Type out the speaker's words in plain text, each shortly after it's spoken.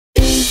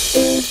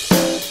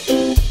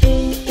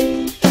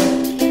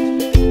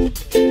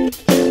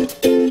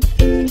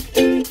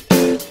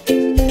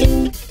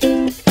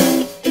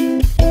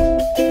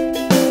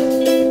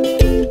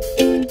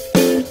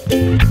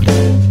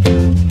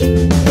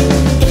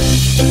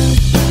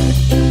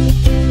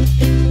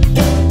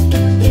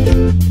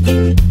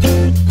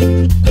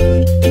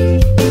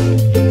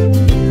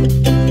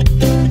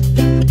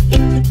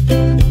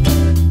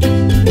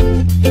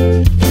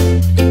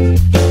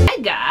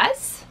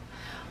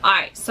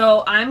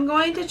so I'm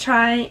going to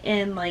try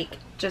and like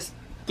just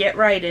get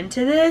right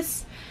into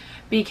this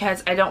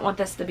because I don't want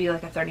this to be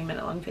like a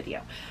 30-minute long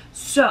video.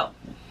 So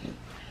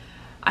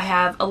I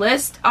have a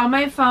list on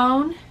my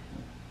phone,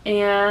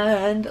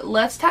 and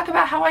let's talk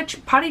about how I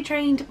potty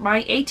trained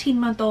my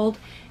 18-month-old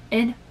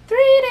in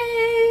 3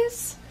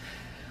 days.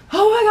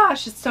 Oh my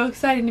gosh, it's so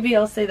exciting to be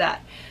able to say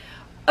that.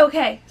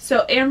 Okay,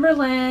 so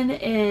Amberlyn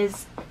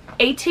is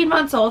 18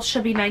 months old.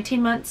 She'll be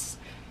 19 months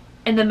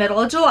in the middle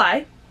of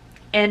July.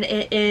 And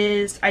it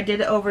is, I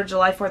did it over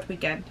July 4th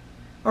weekend.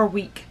 Or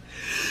week.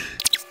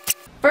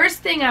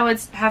 First thing I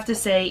would have to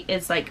say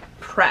is like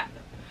prep.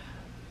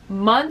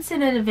 Months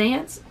in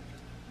advance,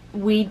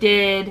 we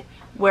did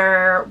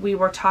where we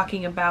were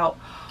talking about,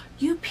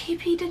 you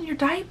pee-peed in your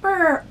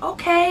diaper.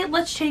 Okay,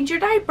 let's change your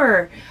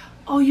diaper.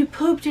 Oh, you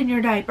pooped in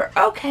your diaper.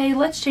 Okay,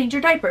 let's change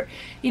your diaper.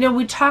 You know,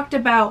 we talked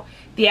about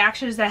the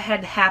actions that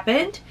had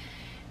happened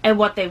and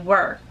what they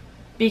were.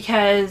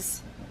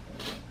 Because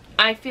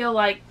I feel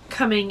like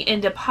coming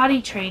into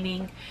potty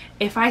training,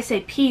 if I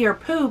say pee or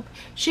poop,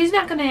 she's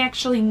not going to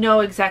actually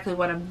know exactly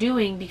what I'm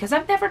doing because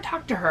I've never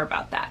talked to her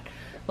about that.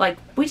 Like,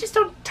 we just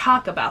don't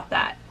talk about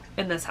that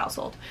in this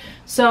household.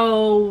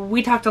 So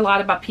we talked a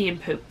lot about pee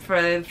and poop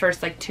for the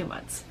first like 2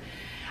 months.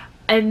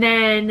 And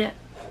then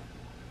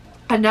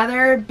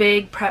another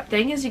big prep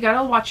thing is you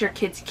got to watch your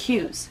kids'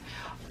 cues.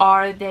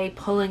 Are they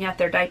pulling at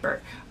their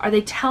diaper? Are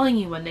they telling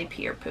you when they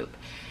pee or poop?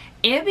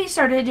 Abby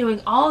started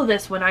doing all of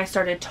this when I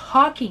started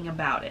talking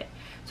about it.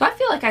 So I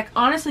feel like I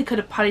honestly could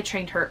have potty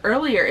trained her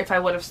earlier if I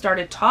would have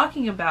started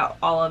talking about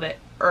all of it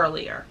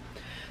earlier.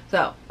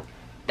 So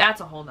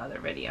that's a whole nother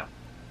video.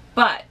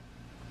 But,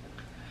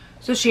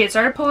 so she had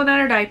started pulling out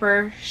her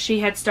diaper.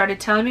 She had started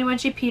telling me when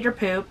she peed or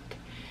pooped.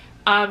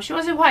 She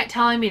wasn't quite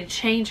telling me to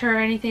change her or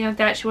anything like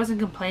that. She wasn't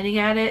complaining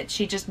at it.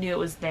 She just knew it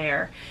was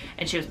there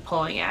and she was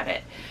pulling at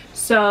it.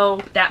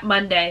 So that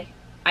Monday,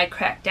 I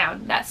cracked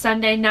down. That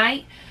Sunday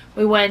night,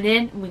 we went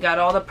in and we got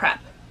all the prep.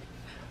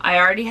 I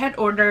already had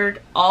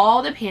ordered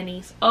all the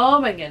panties.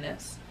 Oh my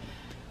goodness.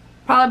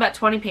 Probably about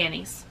 20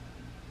 panties.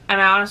 And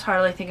I honestly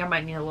hardly think I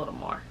might need a little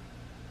more.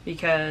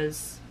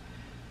 Because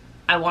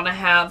I want to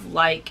have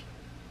like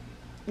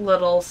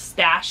little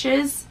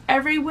stashes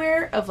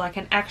everywhere of like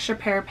an extra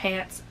pair of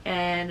pants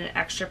and an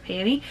extra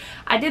panty.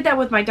 I did that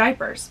with my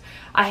diapers.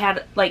 I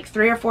had like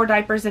 3 or 4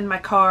 diapers in my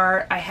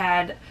car. I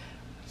had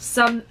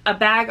a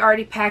bag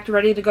already packed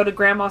ready to go to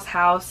grandma's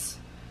house.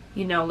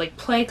 You know, like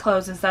play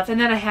clothes and stuff.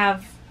 And then I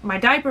have my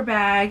diaper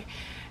bag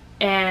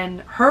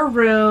and her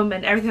room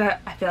and everything.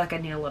 I feel like I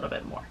need a little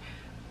bit more.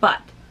 But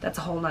that's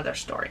a whole nother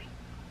story.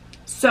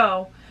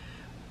 So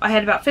I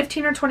had about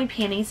 15 or 20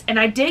 panties. And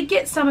I did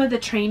get some of the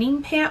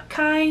training pant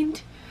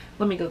kind.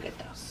 Let me go get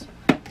those.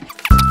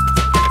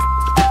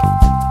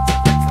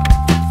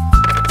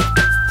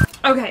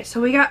 Okay, so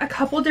we got a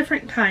couple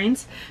different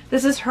kinds.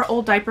 This is her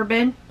old diaper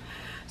bin.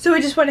 So we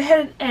just went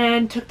ahead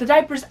and took the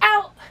diapers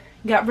out.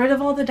 Got rid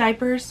of all the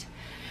diapers.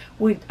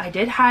 I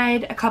did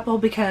hide a couple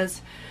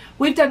because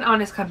we've done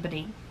Honest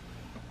Company.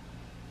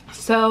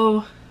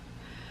 So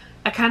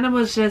I kind of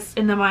was just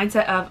in the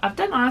mindset of, I've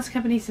done Honest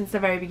Company since the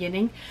very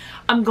beginning.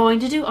 I'm going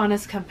to do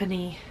Honest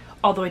Company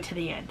all the way to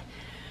the end.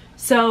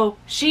 So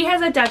she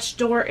has a Dutch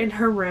door in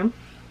her room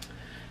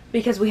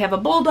because we have a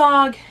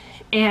bulldog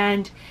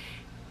and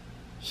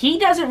he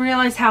doesn't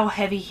realize how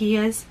heavy he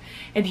is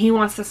and he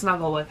wants to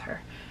snuggle with her.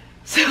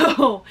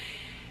 So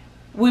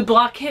we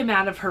block him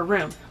out of her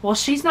room. Well,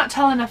 she's not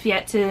tall enough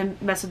yet to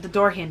mess with the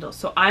door handle.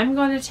 So I'm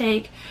going to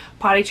take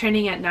potty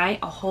training at night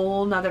a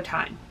whole nother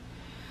time.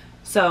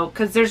 So,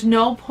 because there's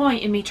no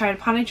point in me trying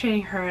to potty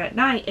training her at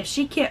night if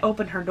she can't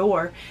open her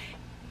door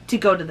to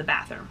go to the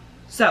bathroom.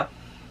 So,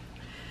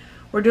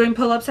 we're doing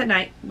pull-ups at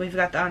night. We've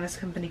got the Honest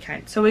Company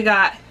kind. So we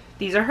got,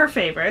 these are her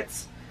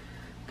favorites.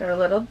 They're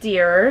little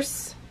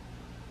deers.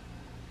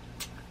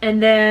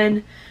 And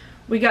then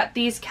we got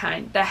these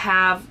kind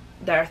that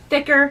they're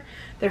thicker.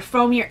 They're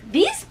foamier.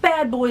 These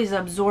bad boys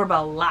absorb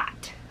a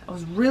lot. I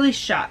was really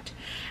shocked.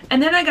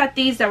 And then I got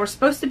these that were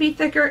supposed to be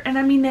thicker, and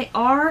I mean they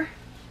are,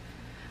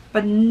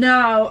 but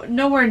no,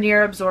 nowhere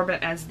near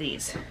absorbent as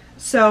these.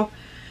 So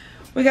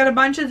we got a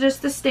bunch of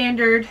just the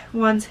standard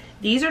ones.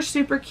 These are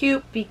super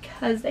cute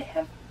because they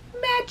have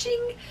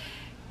matching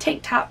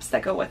tank tops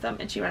that go with them,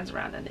 and she runs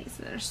around in these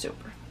and they're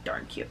super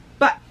darn cute.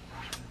 But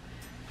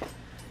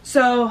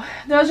so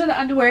those are the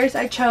underwears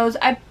I chose.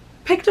 I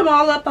picked them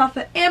all up off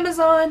of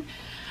Amazon.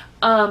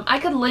 I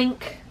could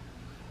link,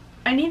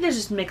 I need to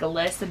just make a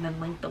list and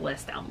then link the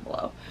list down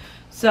below.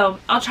 So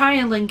I'll try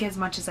and link as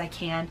much as I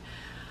can.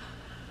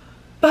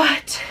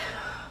 But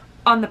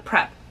on the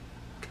prep,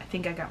 I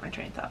think I got my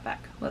train of thought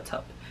back. Let's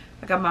hope.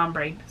 I got mom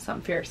brain,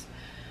 something fierce.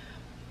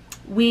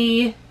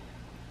 I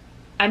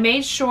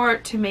made sure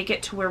to make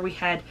it to where we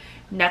had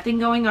nothing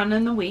going on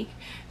in the week.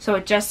 So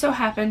it just so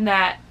happened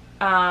that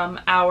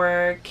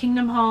our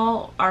Kingdom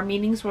Hall, our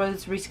meetings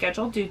was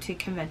rescheduled due to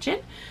convention.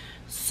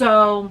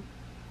 So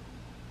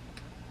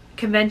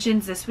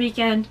conventions this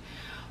weekend.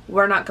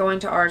 We're not going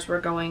to ours.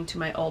 We're going to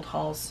my old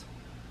halls.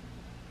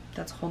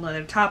 That's a whole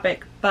nother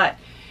topic. But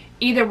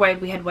either way,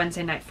 we had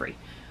Wednesday night free.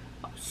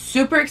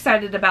 Super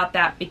excited about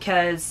that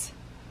because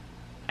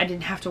I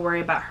didn't have to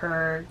worry about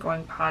her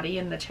going potty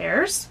in the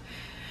chairs.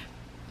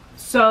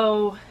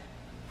 So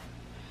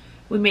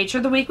we made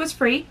sure the week was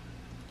free.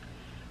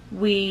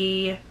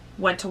 We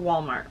went to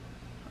Walmart.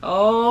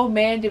 Oh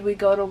man, did we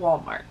go to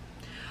Walmart.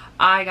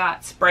 I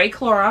got spray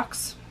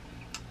Clorox.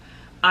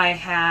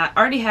 I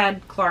already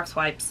had Clorox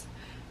wipes.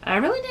 I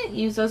really didn't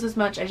use those as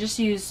much. I just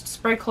used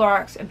spray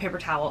Clorox and paper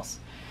towels.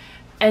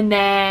 And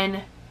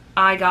then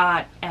I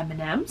got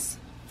M&Ms.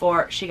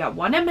 She got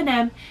one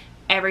M&M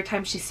every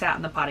time she sat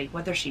in the potty.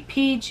 Whether she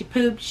peed, she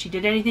pooped, she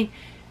did anything.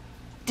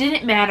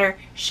 Didn't matter.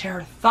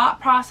 Her thought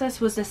process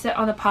was to sit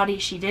on the potty.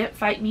 She didn't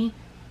fight me,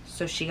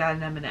 so she got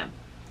an M&M.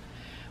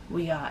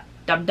 We got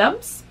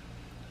Dum-Dums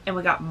and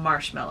we got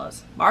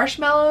marshmallows.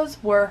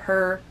 Marshmallows were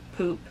her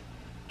poop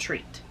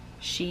treat.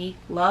 She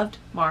loved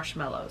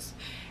marshmallows.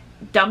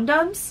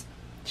 Dum-Dums,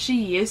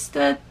 she used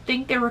to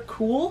think they were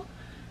cool.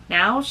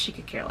 Now she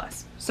could care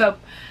less. So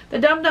the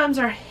Dum-Dums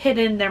are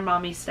hidden in their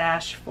mommy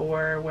stash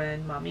for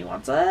when mommy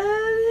wants a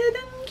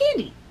hidden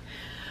candy.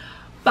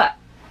 But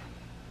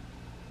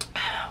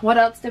what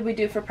else did we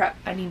do for prep?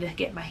 I need to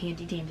get my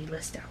handy dandy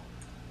list out.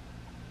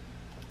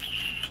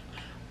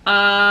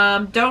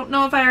 Don't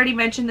know if I already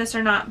mentioned this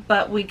or not,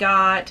 but we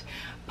got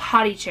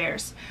potty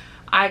chairs.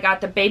 I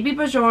got the Baby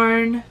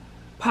Bajorn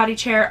potty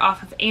chair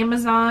off of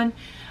Amazon.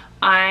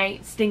 I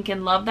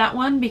stinking love that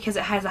one because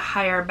it has a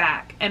higher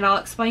back, and I'll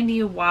explain to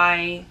you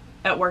why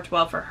it worked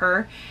well for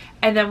her.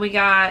 And then we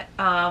got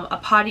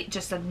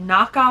just a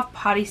knockoff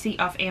potty seat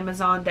off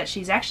Amazon that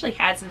she's actually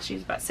had since she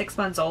was about 6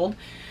 months old.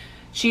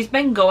 She's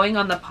been going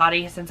on the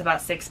potty since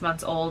about 6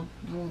 months old,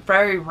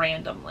 very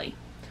randomly.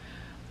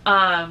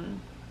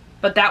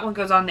 But that one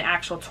goes on the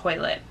actual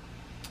toilet.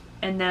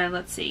 And then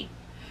let's see.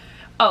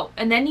 Oh,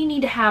 and then you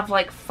need to have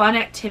like fun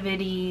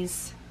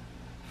activities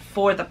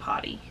for the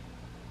potty.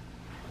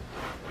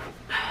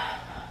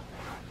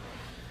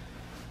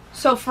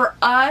 So for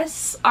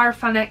us, our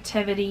fun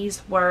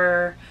activities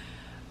were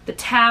the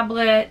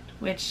tablet,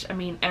 which, I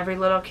mean, every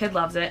little kid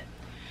loves it,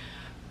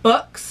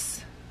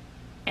 books,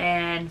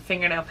 and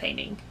fingernail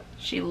painting.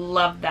 She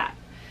loved that.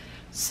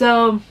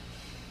 So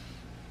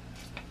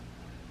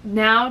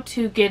now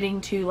to getting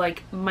to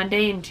like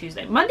Monday and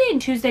Tuesday. Monday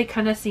and Tuesday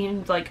kind of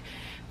seemed like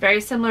very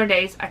similar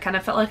days. I kind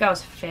of felt like I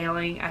was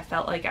failing. I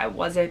felt like I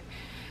wasn't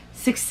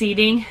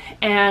succeeding.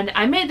 And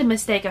I made the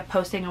mistake of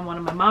posting on one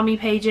of my mommy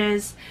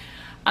pages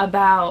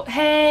about,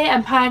 hey,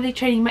 I'm potty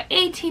training my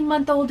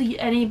 18-month-old. Do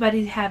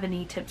anybody have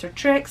any tips or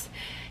tricks?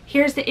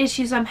 Here's the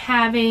issues I'm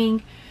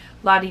having.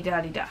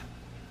 La-di-da-di-da.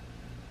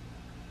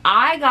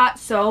 I got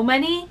so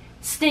many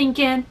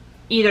stinking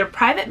either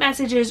private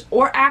messages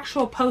or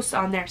actual posts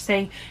on there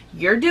saying,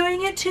 you're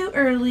doing it too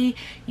early.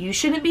 You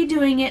shouldn't be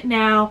doing it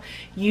now.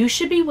 You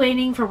should be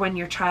waiting for when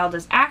your child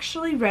is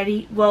actually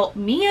ready. Well,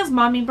 me as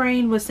mommy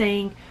brain was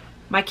saying,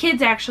 my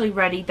kid's actually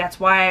ready. That's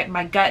why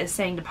my gut is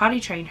saying to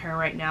potty train her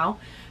right now.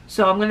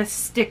 So I'm going to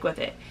stick with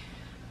it.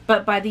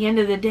 But by the end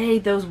of the day,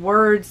 those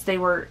words, they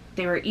were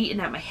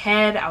eating at my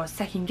head. I was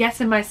second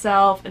guessing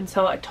myself. And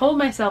so I told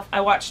myself,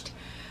 I watched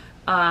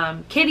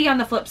Katie on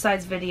the Flip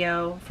Side's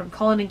video from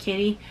Colin and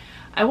Katie.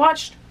 I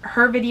watched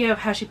her video of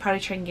how she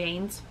potty trained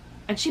Gaines.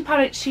 And she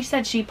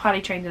said she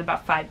potty trained in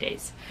about 5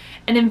 days.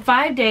 And in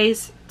 5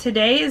 days,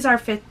 today is our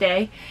 5th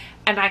day.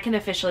 And I can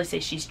officially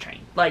say she's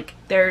trained. Like,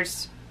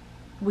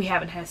 we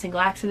haven't had a single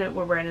accident.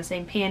 We're wearing the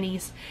same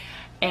panties.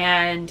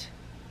 And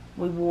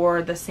we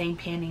wore the same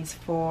panties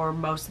for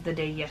most of the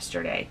day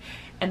yesterday.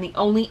 And the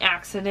only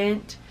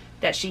accident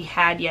that she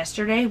had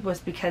yesterday was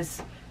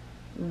because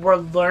we're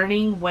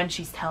learning when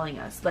she's telling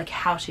us, like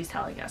how she's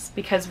telling us.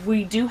 Because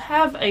we do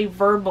have a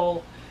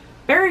verbal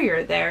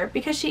barrier there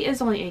because she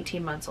is only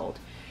 18 months old.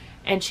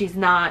 And she's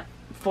not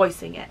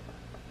voicing it.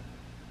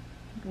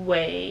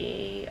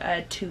 Way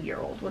a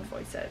 2-year-old would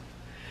voice it.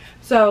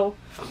 So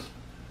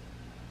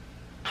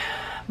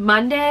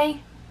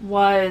Monday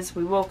was,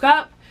 we woke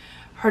up.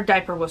 Her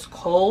diaper was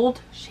cold.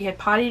 She had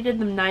pottied in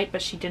the night,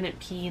 but she didn't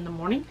pee in the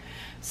morning.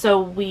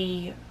 So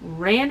we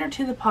ran her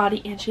to the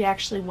potty and she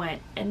actually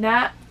went. And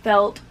that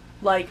felt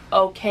like,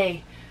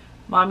 okay,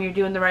 Mom, you're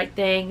doing the right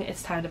thing.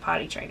 It's time to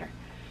potty train her.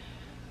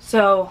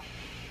 So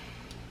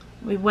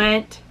we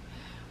went,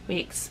 we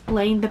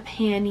explained the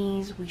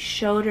panties, we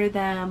showed her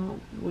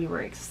them. We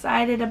were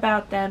excited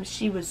about them.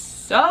 She was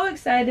so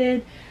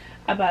excited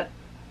about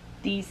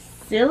these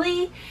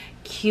silly,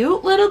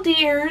 cute little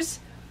deers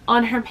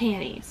on her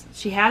panties.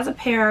 She has a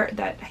pair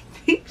that I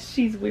think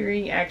she's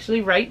wearing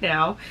actually right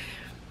now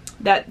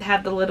that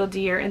have the little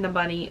deer and the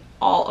bunny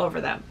all over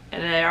them.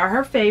 And they are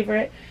her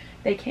favorite.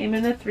 They came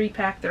in a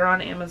 3-pack. They're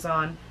on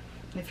Amazon.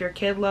 If your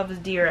kid loves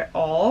deer at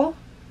all,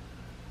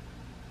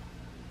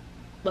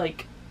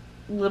 like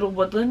little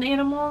woodland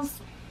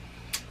animals,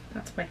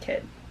 that's my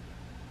kid.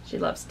 She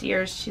loves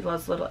deer. She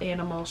loves little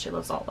animals. She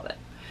loves all of it.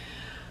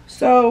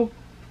 So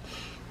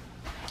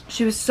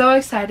she was so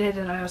excited,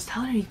 and I was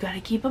telling her, you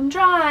gotta keep them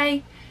dry.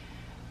 You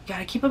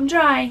gotta keep them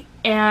dry.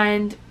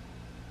 And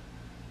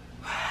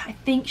I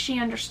think she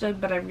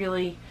understood, but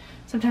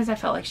sometimes I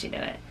felt like she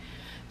didn't.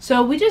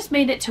 So we just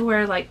made it to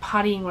where like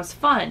pottying was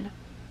fun.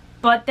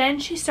 But then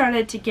she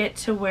started to get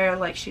to where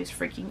like she was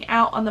freaking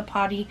out on the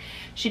potty.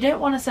 She didn't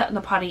want to sit in the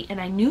potty,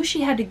 and I knew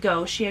she had to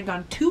go. She had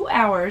gone 2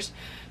 hours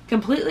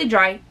completely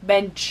dry,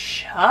 been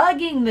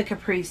chugging the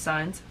Capri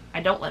Suns.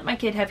 I don't let my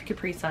kid have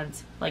Capri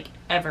Suns, like,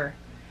 ever.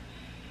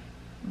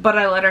 But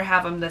I let her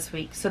have them this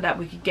week so that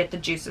we could get the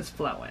juices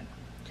flowing.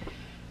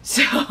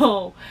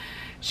 So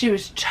she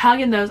was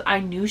chugging those. I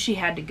knew she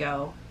had to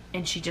go,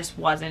 and she just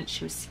wasn't.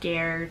 She was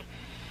scared.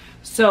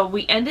 So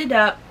we ended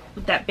up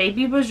with that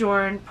baby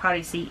Bajorn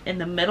potty seat in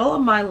the middle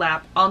of my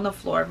lap on the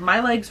floor.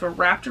 My legs were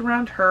wrapped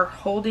around her,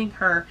 holding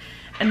her.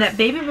 And that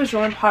baby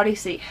Bajorn potty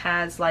seat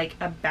has like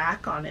a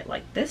back on it,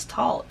 like this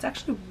tall. It's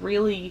actually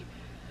really,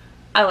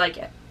 I like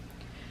it.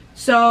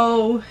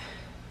 So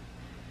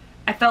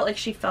I felt like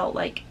she felt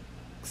like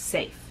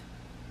safe.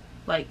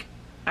 Like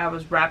I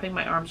was wrapping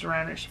my arms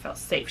around her. She felt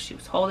safe. She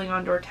was holding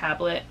onto her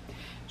tablet.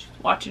 She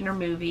was watching her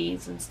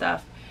movies and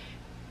stuff.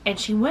 And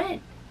she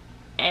went.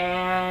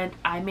 And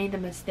I made the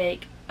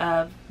mistake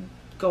of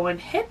going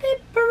hip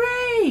hip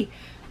hooray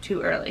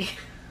too early.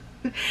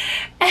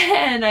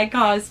 And I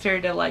caused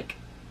her to like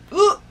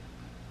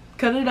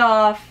cut it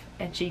off,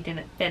 and she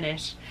didn't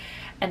finish.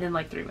 And then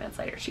like 3 minutes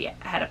later she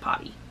had a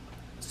potty.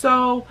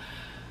 So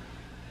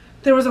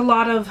there was a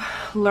lot of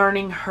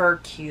learning her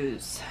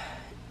cues,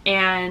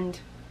 and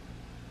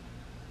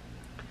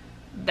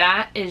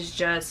that is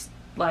just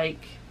like,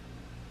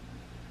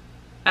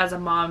 as a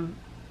mom,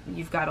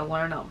 you've got to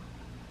learn them,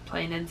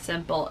 plain and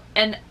simple.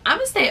 And I'm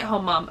a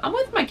stay-at-home mom. I'm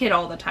with my kid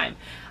all the time.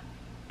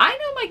 I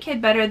know my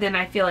kid better than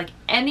I feel like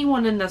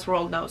anyone in this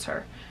world knows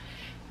her.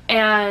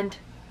 And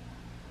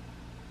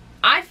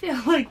I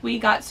feel like we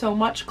got so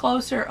much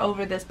closer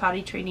over this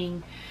potty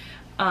training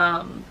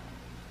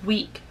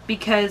week,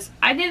 because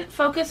I didn't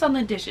focus on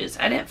the dishes.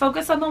 I didn't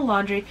focus on the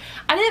laundry.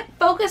 I didn't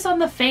focus on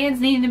the fans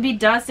needing to be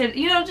dusted.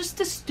 You know, just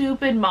the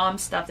stupid mom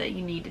stuff that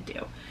you need to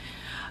do.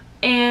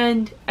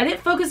 And I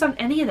didn't focus on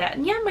any of that.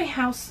 And yeah, my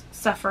house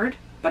suffered,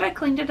 but I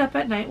cleaned it up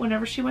at night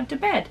whenever she went to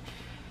bed.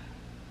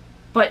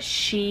 But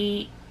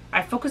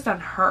I focused on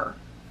her,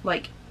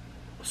 like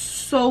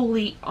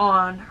solely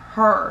on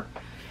her.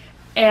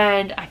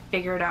 And I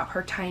figured out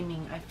her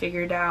timing. I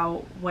figured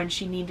out when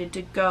she needed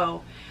to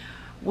go.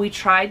 We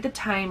tried the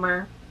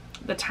timer.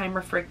 The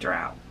timer freaked her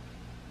out.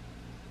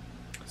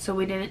 So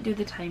we didn't do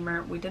the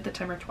timer. We did the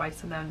timer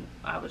twice, and then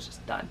I was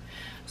just done.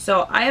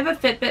 So I have a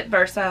Fitbit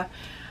Versa.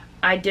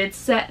 I did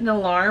set an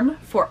alarm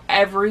for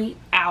every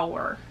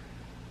hour.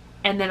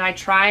 And then I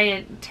try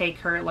and take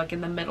her like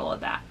in the middle of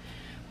that.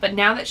 But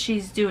now that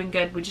she's doing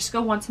good, we just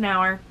go once an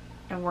hour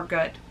and we're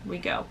good. We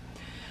go.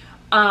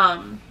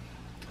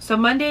 So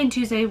Monday and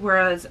Tuesday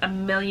was a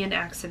million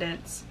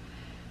accidents.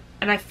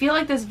 And I feel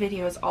like this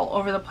video is all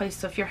over the place.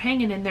 So if you're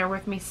hanging in there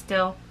with me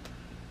still,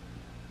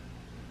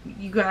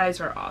 you guys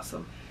are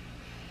awesome.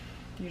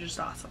 You're just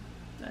awesome.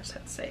 I just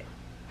have to say it.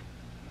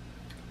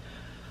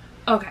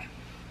 Okay.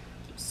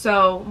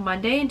 So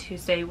Monday and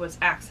Tuesday was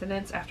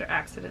accidents after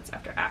accidents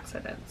after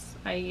accidents.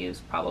 I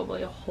used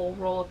probably a whole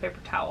roll of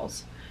paper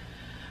towels.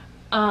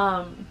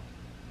 And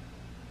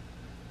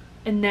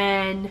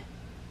then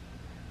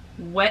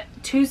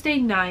Tuesday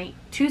night,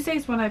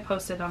 Tuesday's when I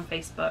posted on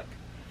Facebook.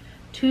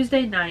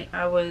 Tuesday night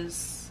I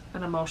was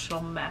an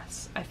emotional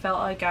mess. I felt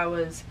like I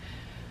was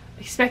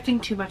expecting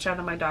too much out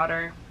of my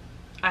daughter.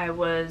 I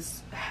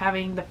was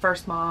having the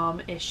first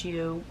mom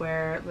issue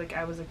where like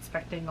I was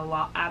expecting a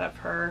lot out of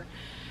her.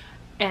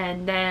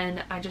 And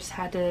then I just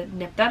had to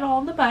nip that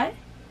all in the butt.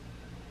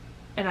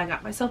 And I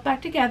got myself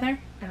back together.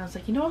 And I was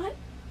like, you know what?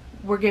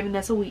 We're giving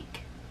this a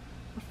week.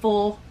 A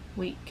full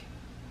week.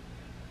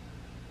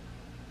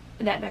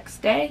 And that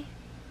next day,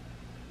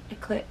 it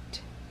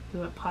clicked. We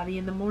went potty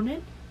in the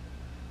morning.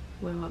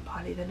 We went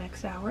potty the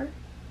next hour.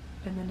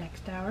 And the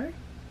next hour. And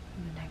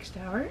the next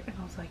hour. And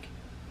I was like,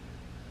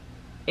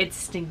 it's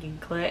stinking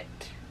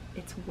clicked.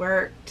 It's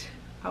worked.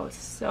 I was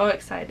so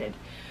excited.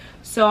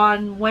 So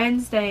on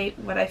Wednesday,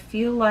 what I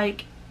feel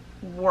like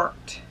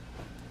worked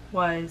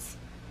was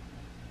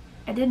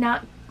I did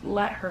not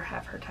let her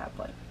have her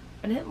tablet.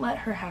 I didn't let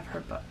her have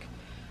her book.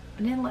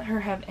 I didn't let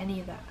her have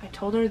any of that. I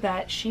told her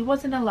that she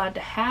wasn't allowed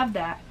to have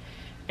that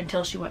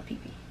until she went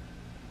pee-pee.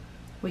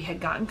 We had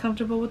gotten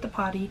comfortable with the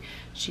potty.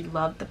 She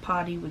loved the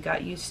potty. We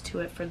got used to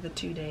it for the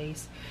 2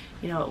 days.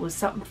 You know, it was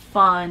something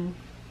fun.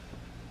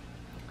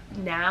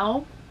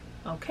 Now,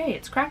 okay,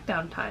 it's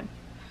crackdown time.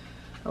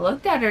 I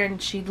looked at her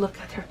and she'd look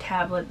at her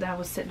tablet that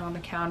was sitting on the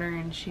counter,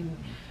 and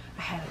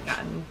I hadn't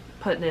gotten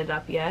putting it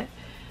up yet,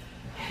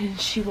 and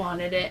she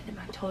wanted it, and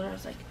I told her, I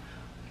was like,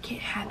 we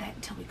can't have that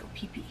until we go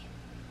pee-pee.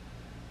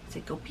 I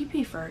said, go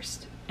pee-pee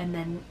first, and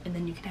then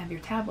you can have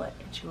your tablet.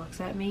 And she looks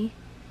at me,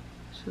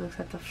 she looks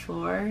at the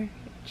floor, and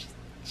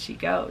she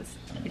goes,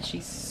 and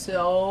she's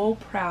so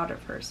proud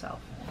of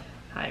herself.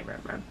 I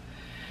remember.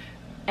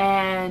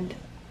 And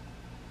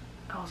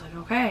I was like,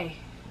 okay,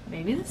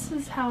 maybe this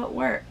is how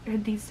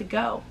it needs to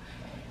go.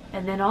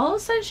 And then all of a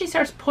sudden she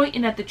starts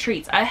pointing at the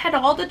treats. I had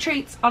all the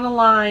treats on a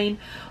line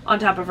on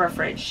top of our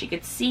fridge. She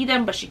could see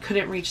them, but she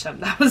couldn't reach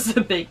them. That was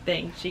the big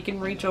thing. She can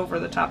reach over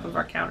the top of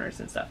our counters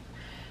and stuff.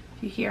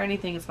 If you hear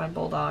anything, it's my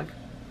bulldog.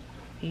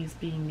 He's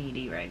being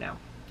needy right now.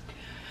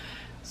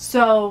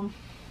 So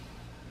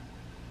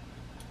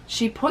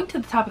she pointed to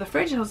the top of the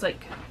fridge and I was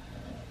like,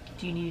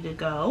 do you need to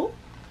go?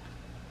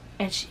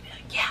 And she'd be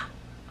like, yeah.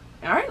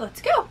 All right,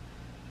 let's go.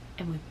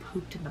 And we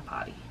pooped in the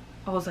potty.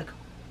 I was like,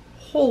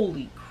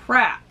 holy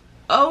crap.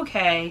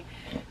 Okay,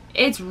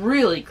 it's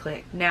really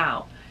clicked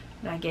now.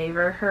 And I gave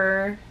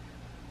her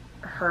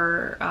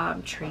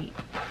treat.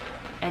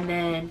 And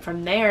then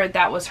from there,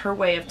 that was her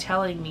way of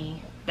telling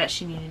me that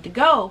she needed to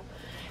go.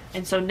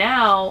 And so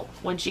now,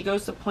 when she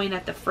goes to point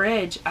at the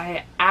fridge,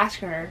 I ask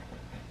her,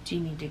 do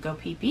you need to go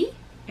pee-pee?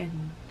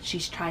 And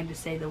she's trying to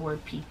say the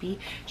word pee-pee.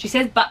 She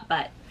says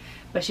but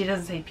she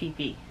doesn't say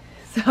pee-pee.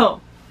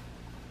 So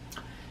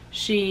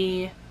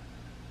she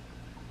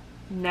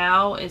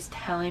now is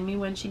telling me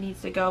when she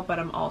needs to go, but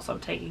I'm also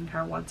taking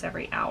her once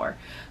every hour.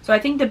 So I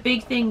think the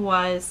big thing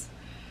was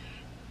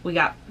we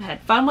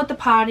had fun with the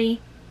potty,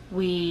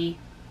 we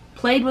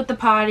played with the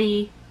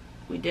potty,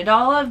 we did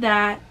all of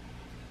that,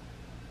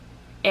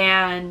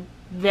 and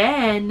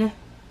then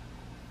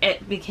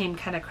it became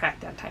kind of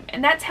crackdown time.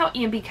 And that's how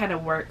Ambi kind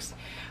of works.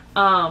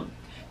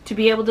 To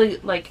be able to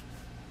like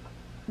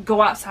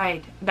go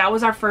outside. That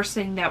was our first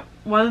thing,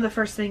 one of the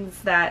first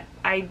things that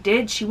I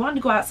did. She wanted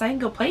to go outside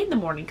and go play in the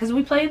morning, because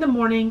we play in the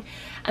morning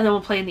and then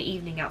we'll play in the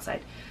evening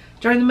outside.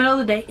 During the middle of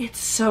the day, it's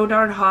so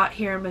darn hot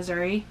here in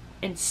Missouri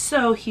and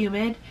so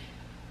humid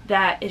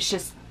that it's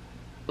just,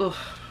 ugh,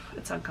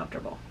 it's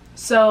uncomfortable.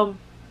 So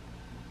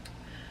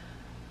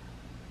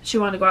she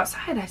wanted to go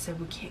outside. I said,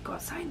 we can't go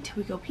outside until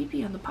we go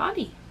pee-pee on the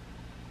potty.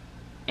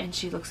 And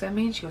she looks at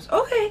me and she goes,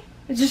 okay.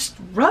 It just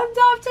runs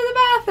off to the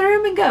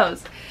bathroom and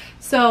goes.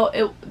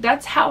 So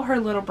that's how her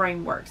little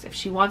brain works. If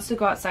she wants to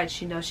go outside,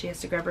 she knows she has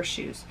to grab her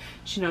shoes.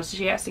 She knows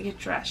she has to get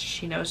dressed.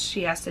 She knows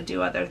she has to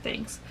do other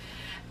things.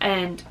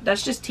 And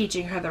that's just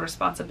teaching her the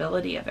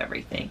responsibility of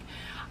everything.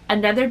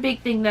 Another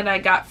big thing that I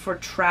got for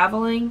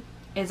traveling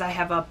is I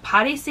have a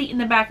potty seat in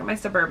the back of my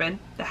Suburban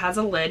that has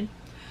a lid,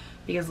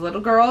 because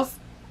little girls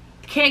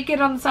can't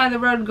get on the side of the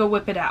road and go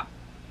whip it out.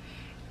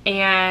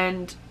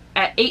 And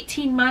at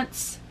 18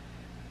 months,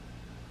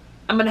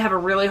 I'm going to have a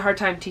really hard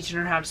time teaching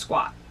her how to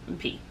squat and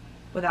pee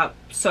without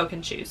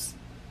soaking shoes.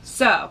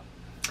 So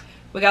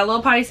we got a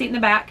little potty seat in the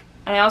back,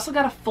 and I also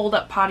got a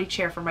fold-up potty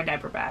chair for my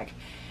diaper bag.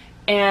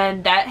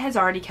 And that has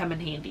already come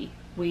in handy.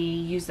 We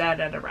used that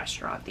at a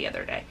restaurant the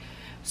other day.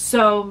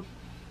 So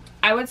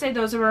I would say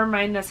those are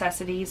my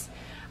necessities.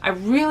 I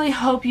really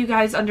hope you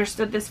guys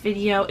understood this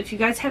video. If you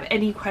guys have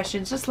any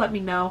questions, just let me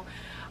know.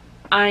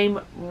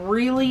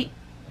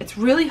 It's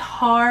really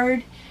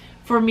hard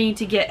for me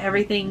to get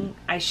everything.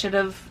 I should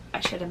have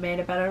made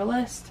a better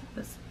list.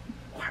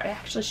 I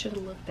actually should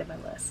have looked at my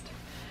list.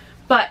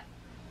 But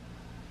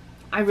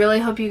I really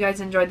hope you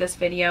guys enjoyed this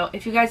video.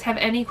 If you guys have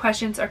any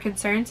questions or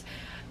concerns,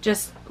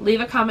 just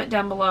leave a comment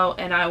down below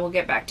and I will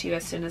get back to you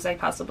as soon as I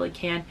possibly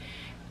can.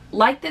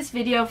 Like this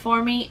video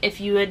for me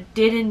if you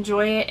did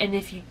enjoy it, and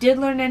if you did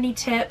learn any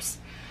tips.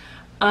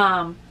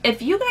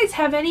 If you guys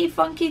have any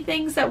funky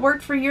things that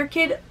worked for your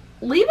kid,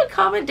 leave a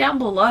comment down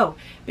below,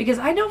 because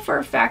I know for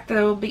a fact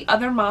there will be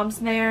other moms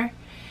there,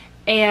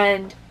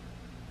 and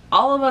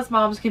all of us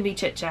moms can be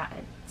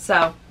chit-chatting.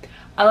 So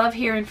I love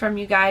hearing from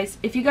you guys.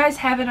 If you guys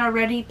haven't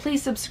already,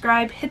 please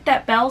subscribe, hit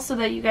that bell so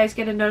that you guys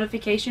get a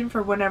notification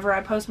for whenever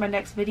I post my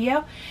next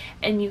video,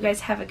 and you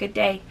guys have a good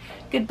day.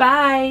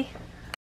 Goodbye.